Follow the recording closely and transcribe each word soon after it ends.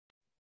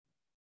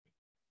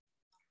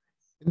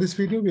In this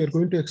video, we are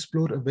going to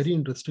explore a very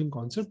interesting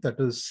concept, that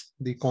is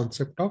the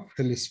concept of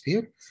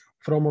helisphere,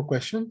 from a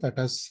question that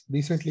has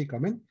recently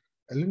come in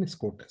Ellen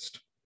score test.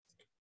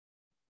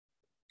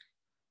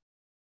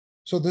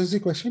 So this is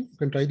the question. You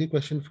can try the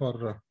question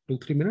for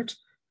 2-3 minutes.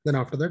 Then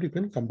after that, you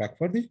can come back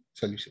for the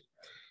solution.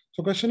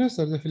 So question is,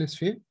 there is a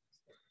helisphere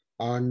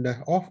and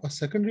of a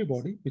secondary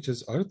body, which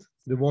is Earth,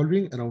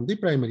 revolving around the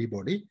primary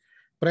body.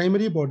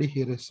 Primary body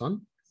here is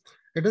Sun.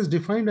 It is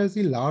defined as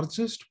the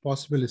largest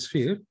possible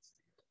sphere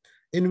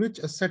in which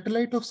a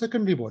satellite of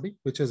secondary body,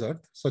 which is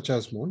Earth, such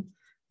as Moon,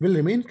 will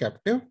remain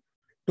captive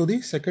to the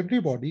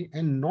secondary body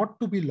and not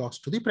to be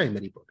lost to the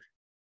primary body.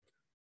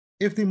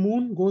 If the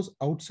Moon goes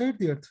outside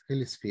the Earth's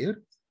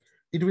helisphere,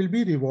 it will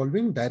be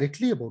revolving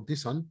directly about the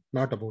Sun,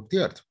 not about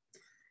the Earth.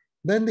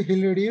 Then the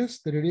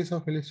radius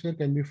of helisphere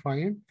can be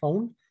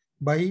found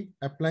by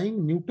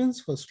applying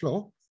Newton's first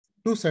law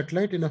to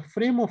satellite in a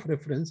frame of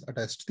reference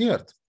attached to the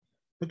Earth.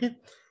 Okay,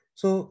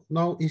 so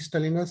now he's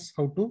telling us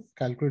how to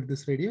calculate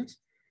this radius.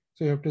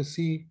 So you have to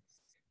see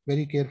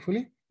very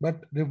carefully,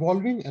 but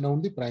revolving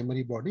around the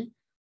primary body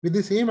with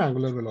the same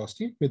angular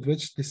velocity with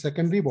which the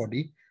secondary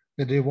body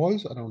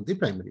revolves around the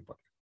primary body.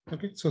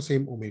 Okay, so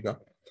same omega.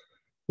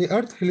 The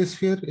Earth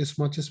hemisphere is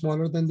much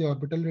smaller than the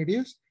orbital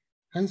radius,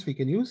 hence we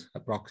can use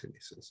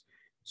approximations.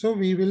 So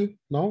we will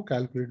now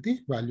calculate the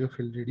value of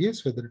Hill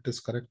radius, whether it is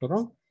correct or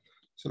wrong.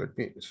 So let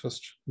me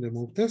first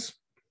remove this.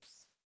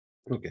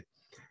 Okay,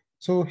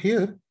 so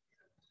here,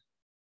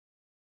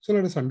 so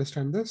let us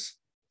understand this.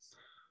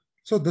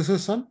 So this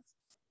is Sun,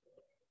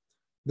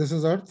 this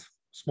is Earth,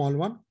 small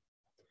one,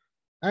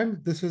 and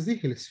this is the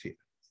helisphere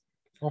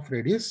of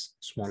radius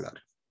smaller.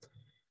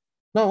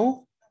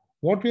 Now,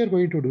 what we are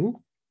going to do,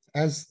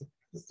 as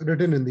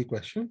written in the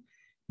question,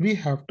 we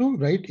have to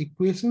write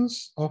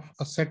equations of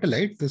a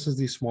satellite, this is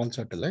the small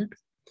satellite,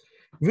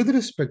 with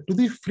respect to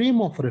the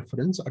frame of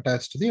reference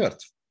attached to the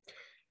Earth.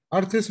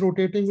 Earth is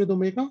rotating with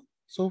omega,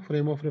 so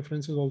frame of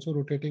reference is also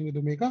rotating with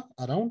omega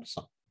around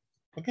Sun.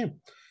 Okay.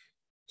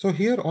 So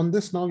here on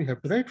this now we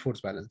have to write force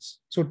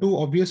balance. So two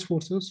obvious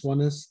forces. One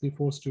is the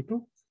force due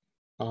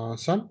to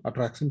Sun,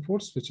 attraction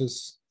force, which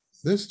is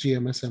this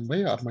GMS m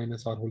by r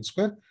minus r whole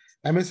square.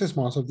 Ms is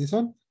mass of the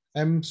Sun,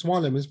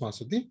 small m is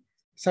mass of the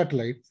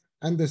satellite,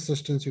 and this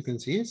distance you can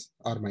see is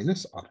r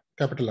minus r,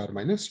 capital R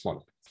minus small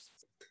r.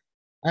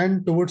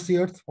 And towards the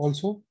Earth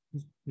also,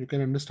 you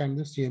can understand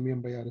this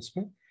GMM by r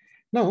square.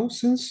 Now,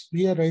 since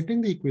we are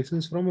writing the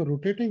equations from a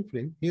rotating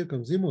frame, here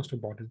comes the most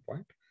important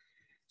point.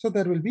 So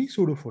there will be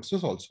pseudo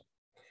forces also.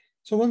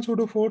 So one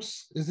pseudo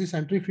force is the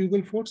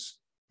centrifugal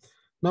force.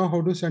 Now, how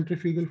does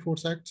centrifugal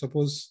force act?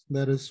 Suppose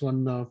there is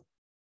one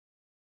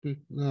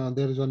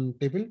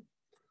table,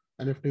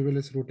 and if table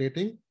is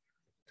rotating,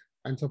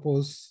 and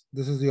suppose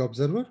this is the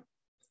observer,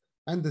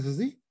 and this is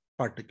the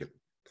particle.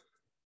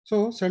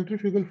 So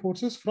centrifugal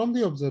forces from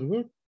the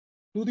observer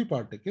to the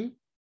particle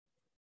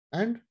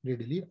and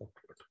radially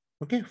outward.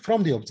 Okay,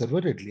 from the observer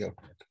radially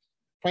outward.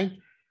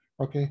 Fine.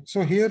 Okay,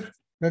 so here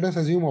let us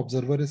assume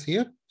observer is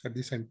here at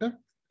the center.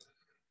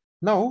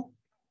 Now,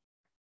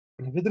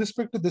 with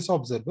respect to this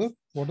observer,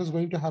 what is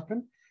going to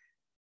happen?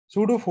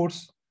 Pseudo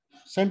force,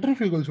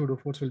 centrifugal pseudo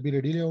force will be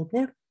radially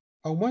outward.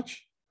 How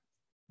much?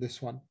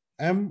 This one,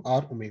 m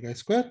r omega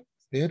square,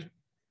 where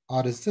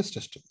r is this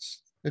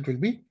distance. It will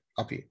be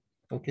away.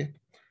 Okay.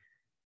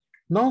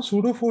 Now,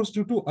 pseudo force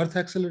due to Earth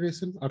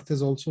acceleration. Earth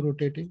is also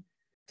rotating.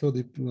 So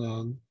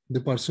the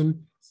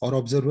person or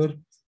observer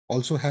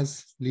also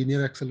has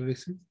linear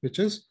acceleration, which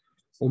is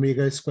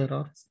omega square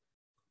r,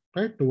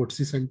 right, towards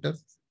the center.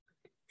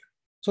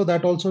 So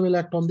that also will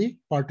act on the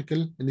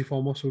particle in the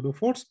form of pseudo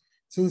force,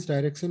 since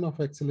direction of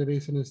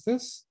acceleration is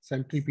this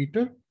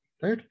centripetal,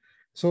 right?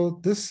 So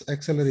this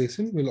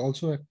acceleration will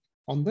also act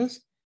on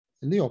this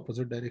in the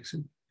opposite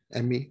direction,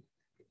 ma.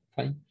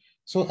 Fine.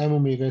 So m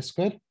omega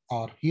square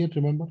r. Here,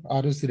 remember,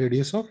 r is the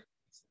radius of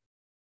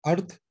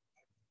Earth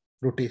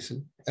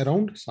rotation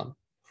around Sun.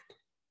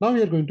 Now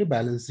we are going to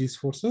balance these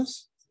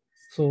forces.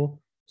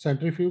 So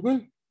centrifugal,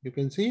 you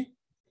can see,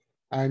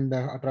 and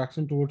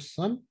attraction towards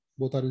Sun,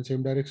 both are in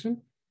same direction.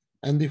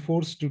 And the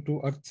force due to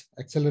Earth's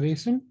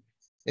acceleration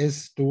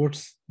is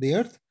towards the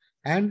Earth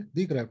and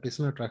the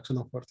gravitational attraction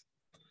of Earth.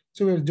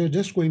 So we're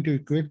just going to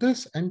equate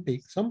this and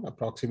take some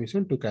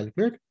approximation to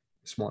calculate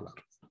smaller.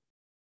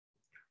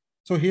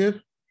 So here,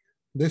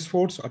 this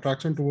force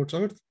attraction towards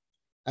Earth,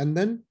 and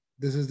then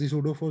this is the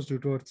pseudo force due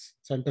to Earth's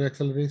center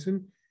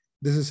acceleration.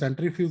 This is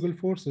centrifugal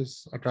force,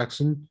 is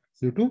attraction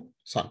due to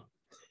Sun.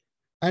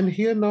 And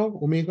here now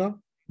omega,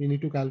 we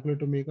need to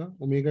calculate omega.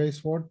 Omega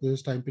is what? This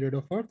is time period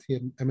of Earth. Here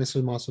ms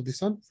is mass of the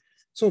Sun.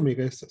 So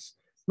omega is this.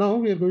 Now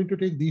we are going to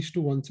take these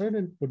to one side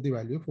and put the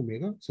value of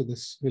omega. So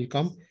this will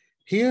come.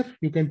 Here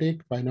you can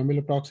take binomial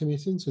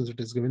approximation since it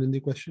is given in the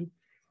question.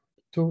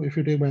 So if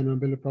you take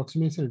binomial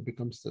approximation, it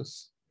becomes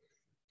this.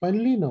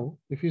 Finally, now,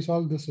 if you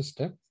solve this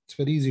step, it's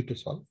very easy to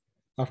solve.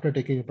 After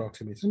taking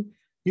approximation,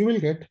 you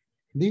will get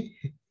the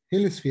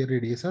helisphere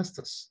radius as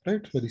this,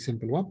 right? Very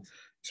simple one.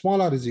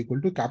 Small r is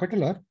equal to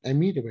capital R,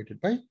 me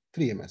divided by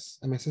 3ms.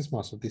 Ms is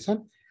mass of the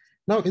Sun.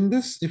 Now in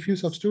this, if you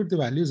substitute the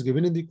values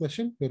given in the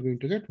question, you're going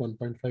to get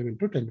 1.5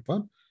 into 10 to the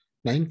power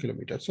 9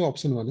 kilometers. So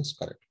option 1 is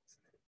correct.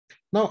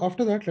 Now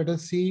after that, let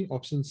us see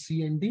option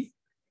C and D.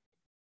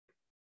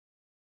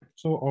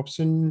 So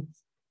option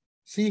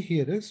C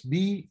here is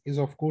B is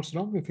of course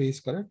wrong if A is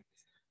correct.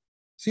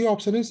 C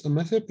option is a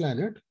massive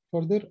planet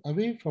further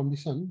away from the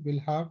sun will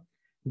have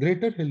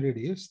greater hill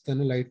radius than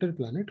a lighter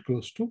planet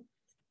close to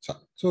sun.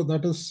 So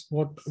that is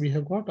what we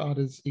have got. R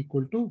is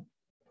equal to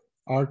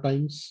R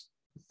times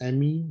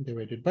ME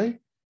divided by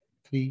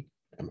 3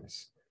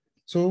 ms.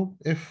 So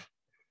if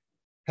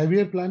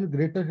heavier planet,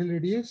 greater hill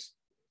radius,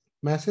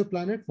 massive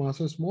planet,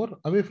 mass is more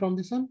away from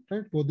the sun,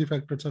 right? Both the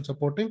factors are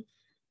supporting.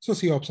 So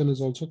C option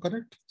is also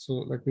correct. So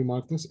let me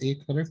mark this A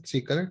correct,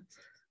 C correct.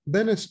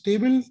 Then a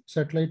stable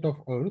satellite of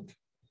Earth.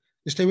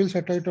 A stable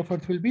satellite of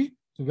Earth will be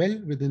well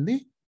within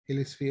the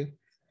helisphere.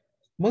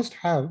 Must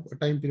have a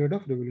time period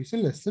of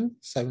revolution less than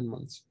 7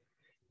 months.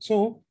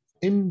 So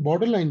in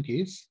borderline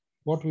case,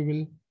 what we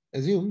will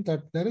assume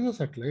that there is a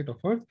satellite of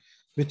Earth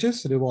which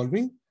is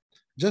revolving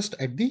just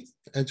at the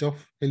edge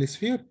of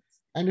helisphere.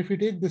 And if we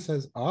take this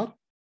as R,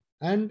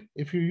 and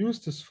if you use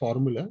this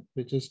formula,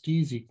 which is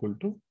T is equal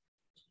to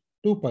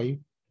 2 pi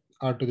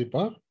R to the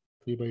power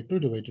 3 by 2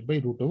 divided by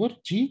root over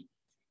G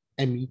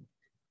ME,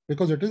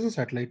 because it is a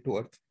satellite to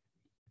Earth.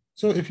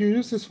 So if you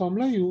use this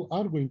formula, you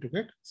are going to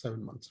get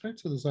 7 months, right?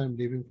 So this I'm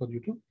leaving for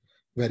you to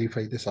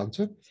verify this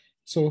answer.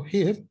 So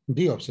here,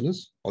 D option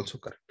is also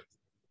correct.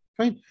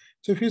 Fine.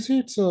 So if you see,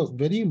 it's a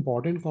very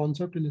important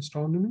concept in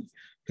astronomy,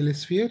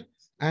 helisphere,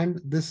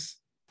 and this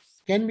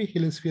can be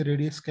helisphere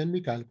radius can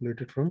be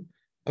calculated from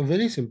a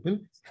very simple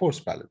force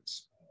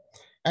balance.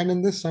 And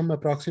in this, some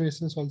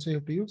approximations also you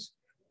have to use.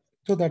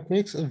 So that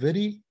makes a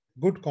very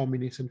good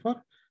combination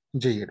for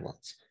JEE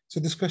Advanced. So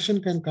this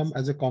question can come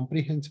as a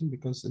comprehension,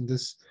 because in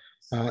this,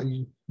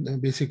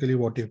 basically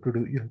what you have to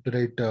do, you have to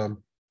write,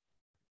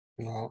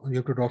 you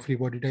have to draw free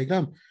body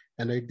diagram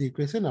and write the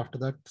equation. After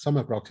that, some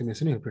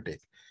approximation you have to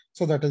take.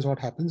 So that is what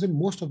happens in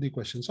most of the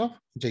questions of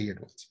JEE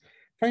Advanced.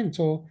 Fine.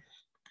 So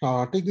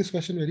take this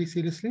question very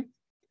seriously,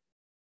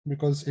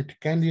 because it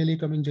can really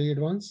come in JEE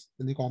Advanced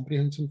in the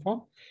comprehension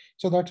form.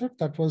 So that's it.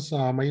 That was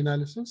my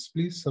analysis.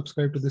 Please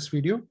subscribe to this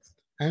video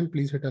and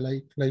please hit a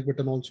like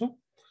button also.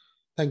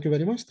 Thank you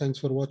very much. Thanks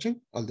for watching.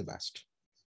 All the best.